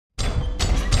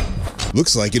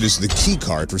Looks like it is the key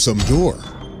card for some door.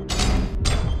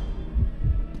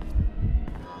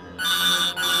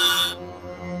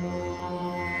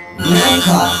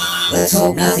 Nimahak, let's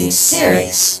hope nothing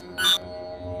serious.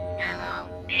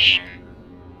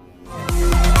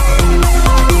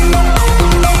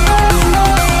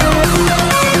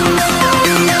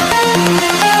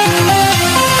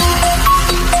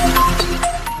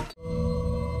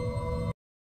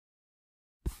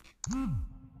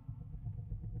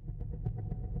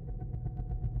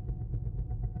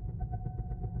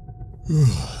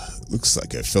 Looks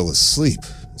like I fell asleep.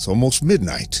 It's almost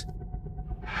midnight.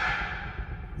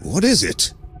 What is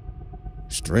it?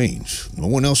 Strange. No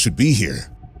one else should be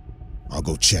here. I'll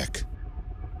go check.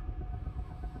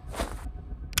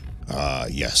 Ah,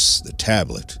 yes, the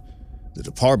tablet. The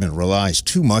department relies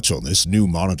too much on this new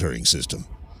monitoring system.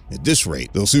 At this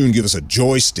rate, they'll soon give us a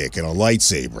joystick and a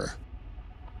lightsaber.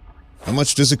 How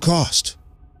much does it cost?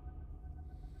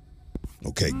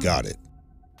 Okay, got it.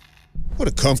 What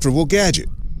a comfortable gadget.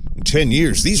 In 10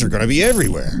 years, these are going to be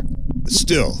everywhere. But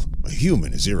still, a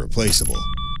human is irreplaceable.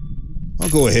 I'll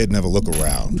go ahead and have a look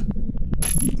around.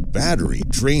 The battery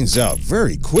drains out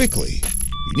very quickly.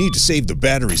 You need to save the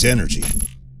battery's energy.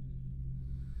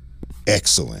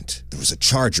 Excellent. There was a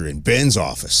charger in Ben's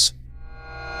office.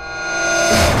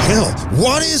 Hell,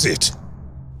 what is it?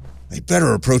 I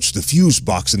better approach the fuse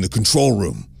box in the control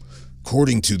room.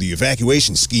 According to the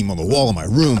evacuation scheme on the wall of my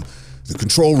room, the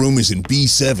control room is in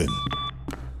B7.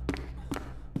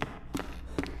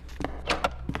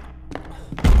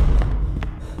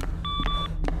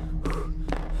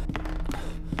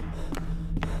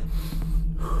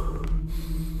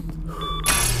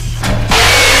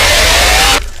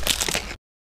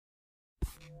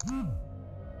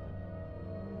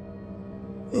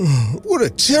 What a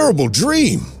terrible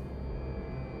dream!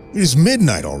 It is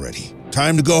midnight already.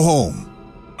 Time to go home.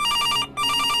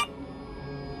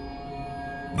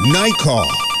 Night call.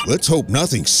 Let's hope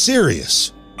nothing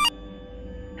serious.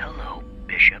 Hello,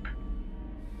 Bishop.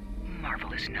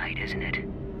 Marvelous night, isn't it?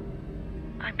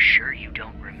 I'm sure you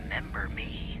don't remember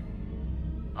me.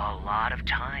 A lot of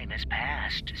time has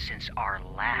passed since our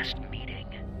last meeting.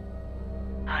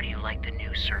 How do you like the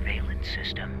new surveillance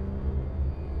system?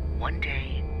 One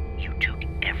day, you took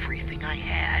everything I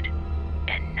had,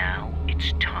 and now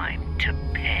it's time to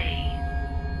pay.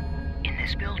 In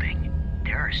this building,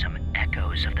 there are some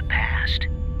echoes of the past.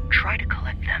 Try to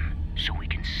collect them so we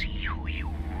can see who you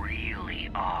really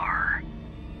are.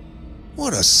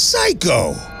 What a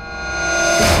psycho!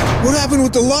 What happened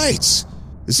with the lights?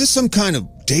 Is this some kind of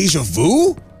deja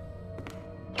vu?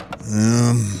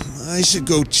 I should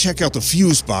go check out the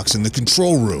fuse box in the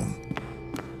control room.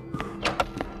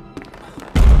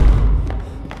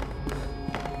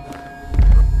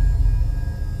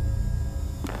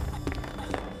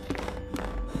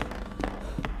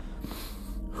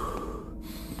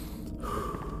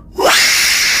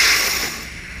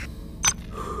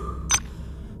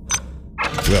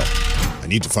 Well, I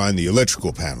need to find the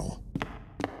electrical panel.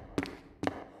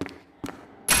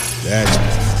 That's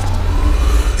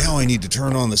better. Now I need to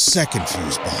turn on the second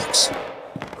fuse box.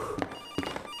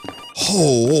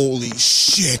 Holy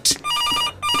shit!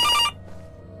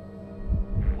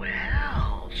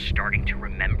 Well, starting to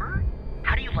remember?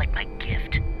 How do you like my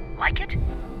gift? Like it?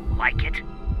 Like it?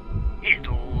 It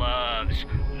loves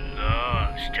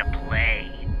to play.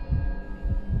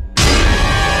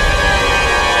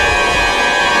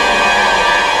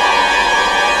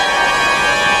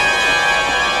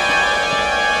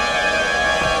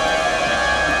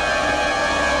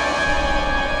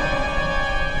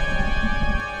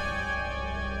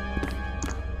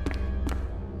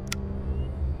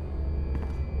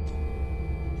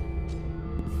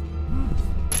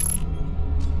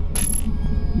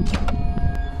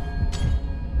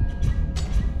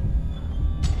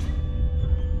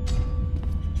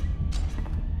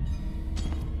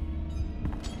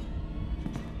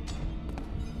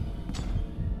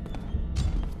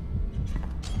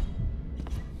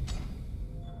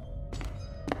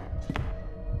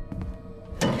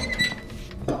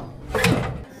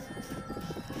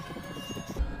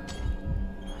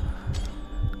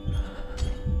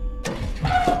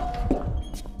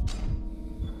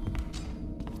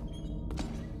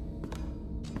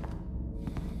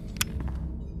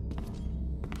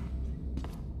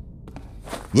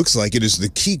 Looks like it is the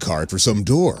key card for some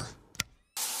door.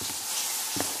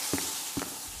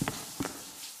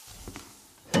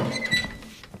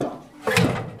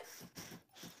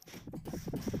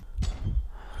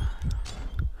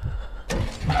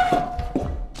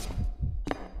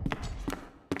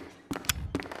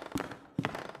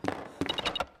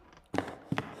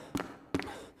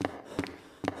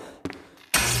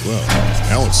 Well,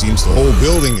 now it seems the whole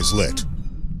building is lit.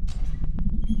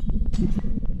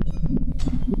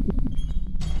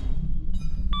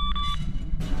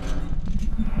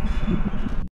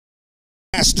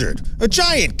 Bastard! A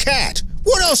giant cat!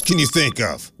 What else can you think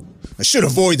of? I should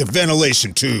avoid the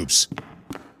ventilation tubes.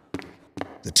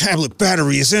 The tablet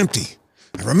battery is empty.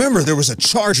 I remember there was a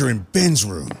charger in Ben's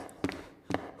room.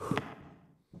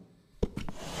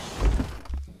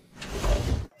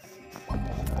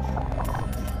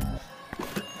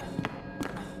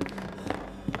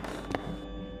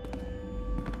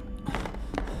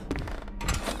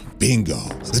 Bingo.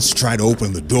 Let's try to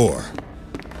open the door.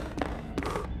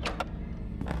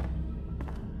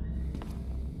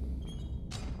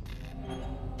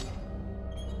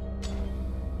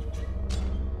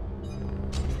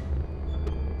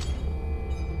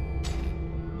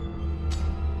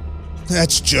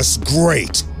 That's just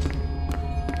great!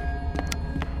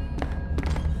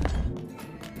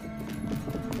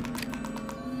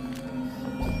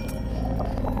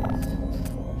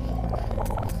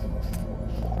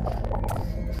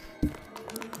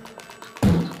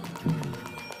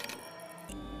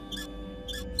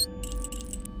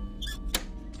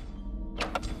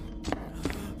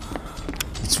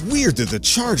 It's weird that the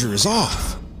charger is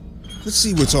off. Let's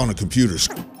see what's on a computer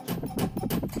screen.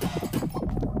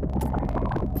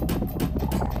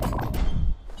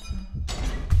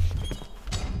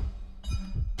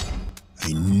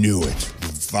 I knew it.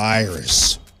 The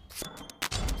virus.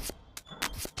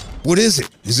 What is it?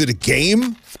 Is it a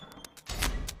game?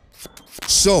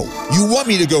 So, you want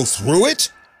me to go through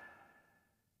it?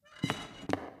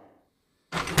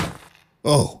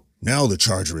 Oh, now the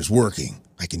charger is working.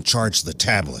 I can charge the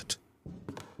tablet.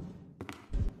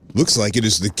 Looks like it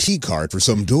is the key card for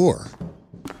some door.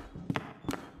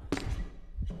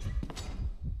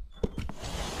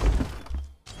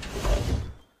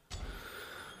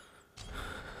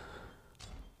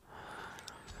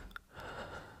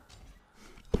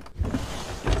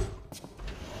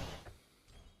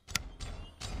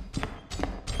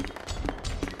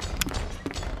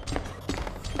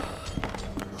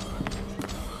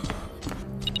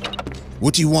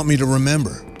 What do you want me to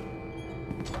remember?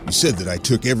 You said that I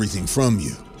took everything from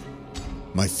you.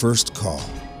 My first call,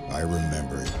 I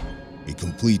remember it. A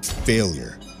complete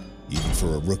failure, even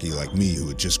for a rookie like me who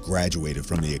had just graduated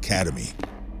from the academy.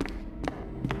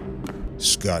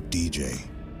 Scott DJ.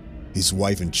 His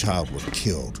wife and child were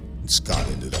killed, and Scott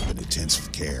ended up in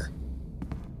intensive care.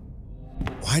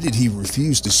 Why did he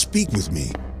refuse to speak with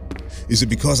me? Is it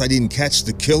because I didn't catch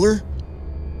the killer?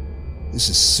 This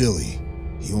is silly.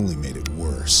 He only made it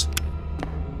worse.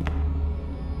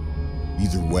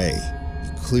 Either way, he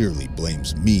clearly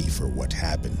blames me for what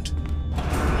happened.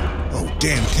 Oh,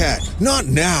 damn cat, not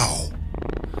now!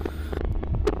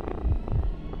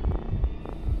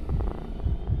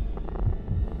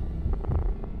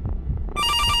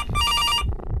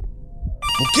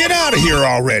 Well, get out of here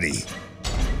already!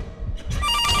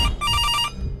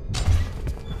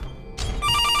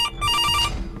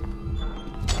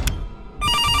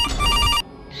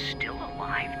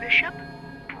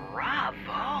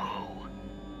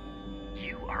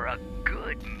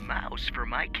 For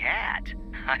my cat.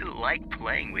 I like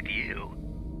playing with you.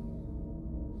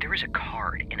 There is a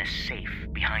card in a safe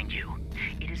behind you.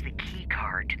 It is the key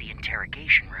card to the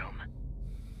interrogation room.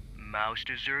 Mouse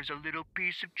deserves a little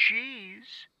piece of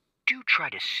cheese. Do try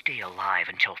to stay alive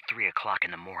until 3 o'clock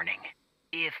in the morning.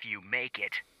 If you make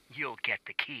it, you'll get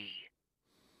the key.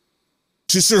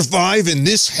 To survive in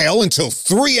this hell until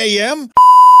 3 a.m.?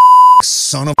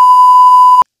 Son of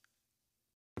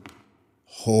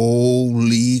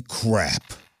Holy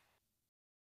crap.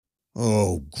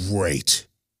 Oh, great.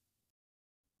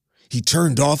 He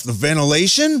turned off the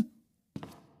ventilation?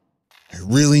 I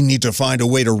really need to find a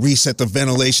way to reset the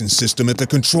ventilation system at the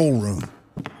control room.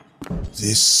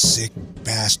 This sick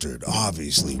bastard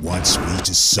obviously wants me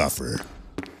to suffer.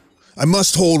 I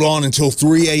must hold on until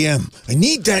 3 a.m. I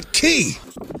need that key!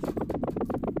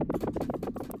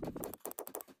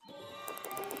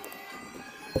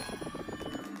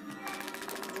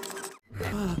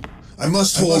 I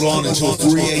must hold on until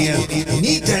 3 a.m. I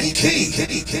need that key!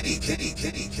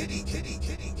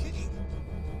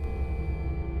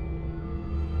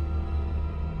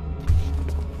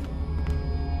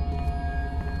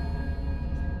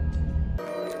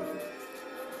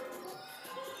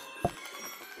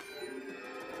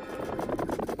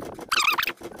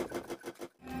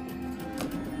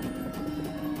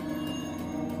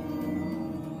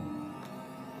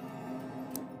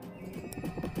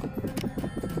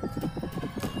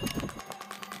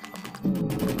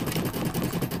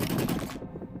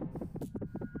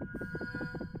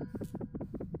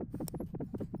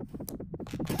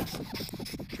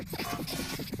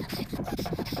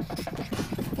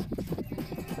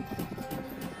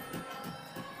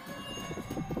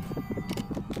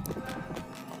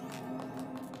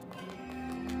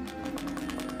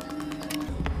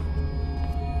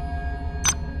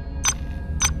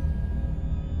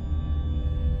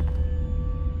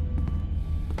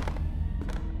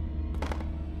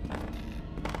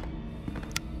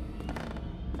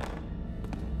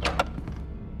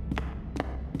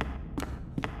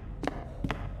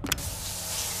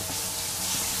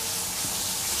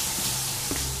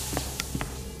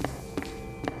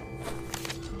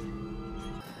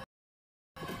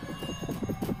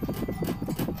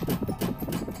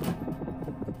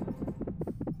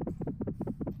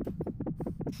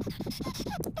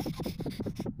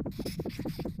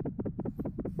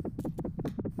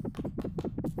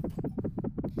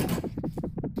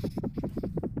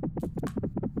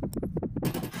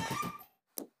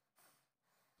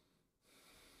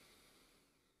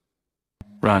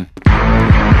 Run.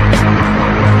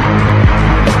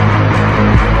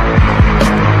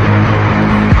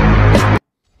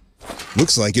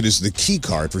 Looks like it is the key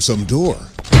card for some door.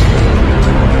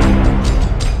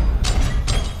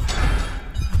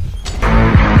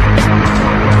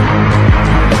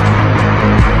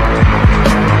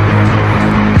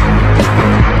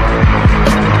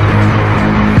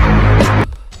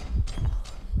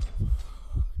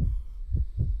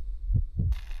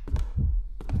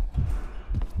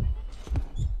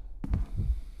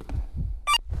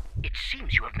 It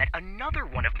seems you have met another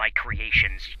one of my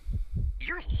creations.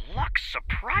 Your luck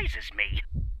surprises me.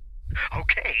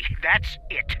 Okay, that's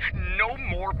it. No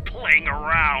more playing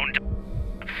around.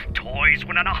 Toys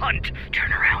went on a hunt.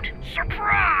 Turn around.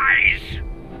 Surprise!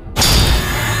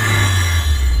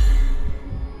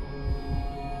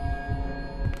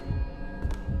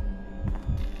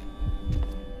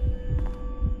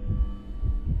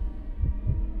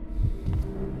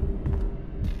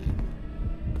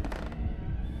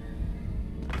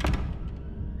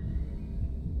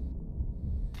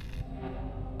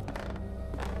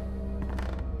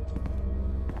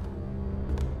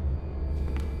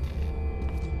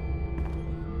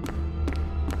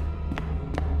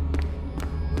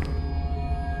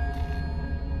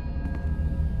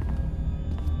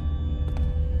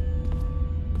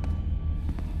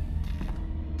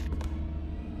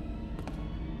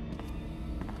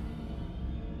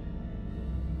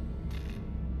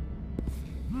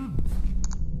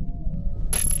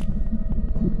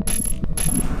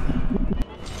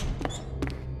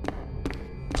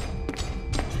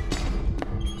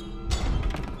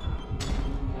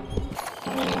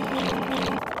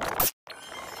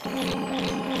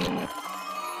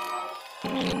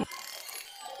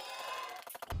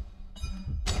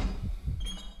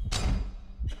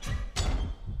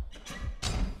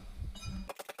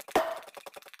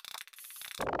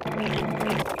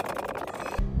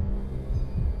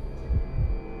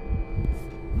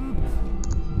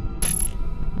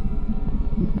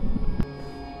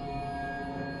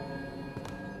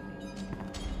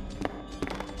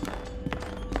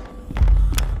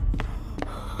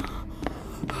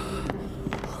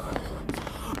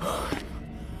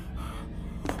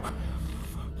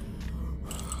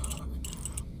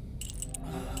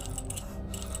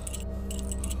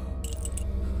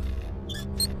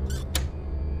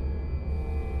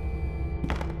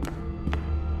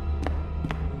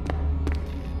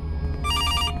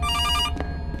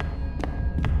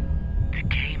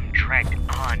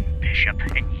 Bishop,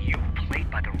 and you played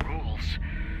by the rules.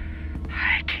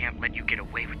 I can't let you get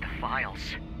away with the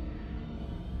files.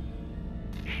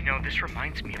 You know, this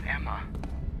reminds me of Emma.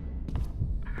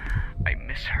 I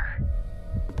miss her.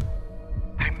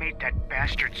 I made that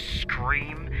bastard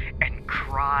scream and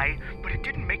cry, but it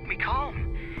didn't make me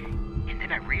calm. And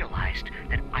then I realized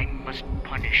that I must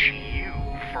punish you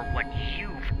for what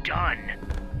you've done.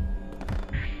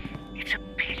 It's a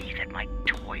pity that my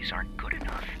toys aren't good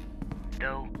enough.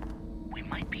 Though, we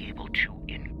might be able to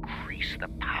increase the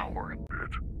power a bit.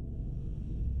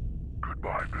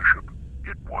 Goodbye, Bishop.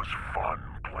 It was fun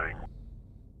playing.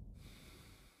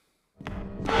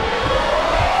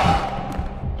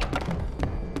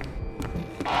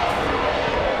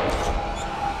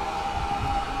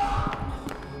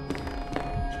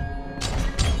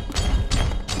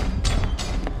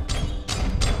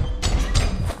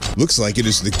 Looks like it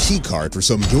is the key card for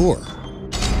some door.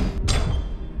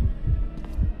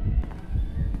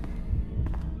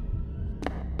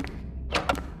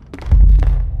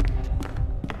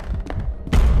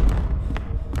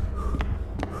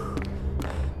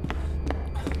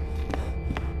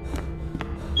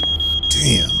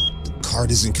 Damn, the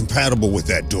card isn't compatible with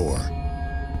that door.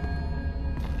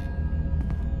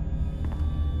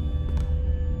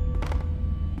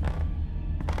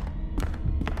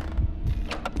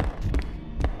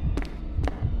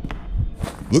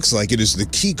 Looks like it is the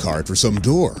key card for some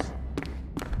door.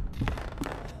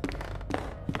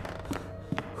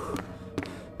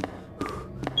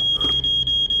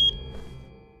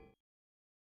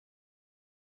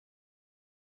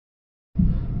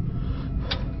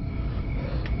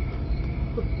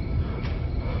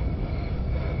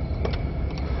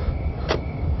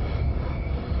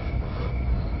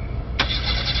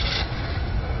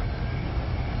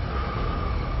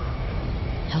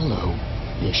 Hello,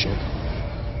 Bishop.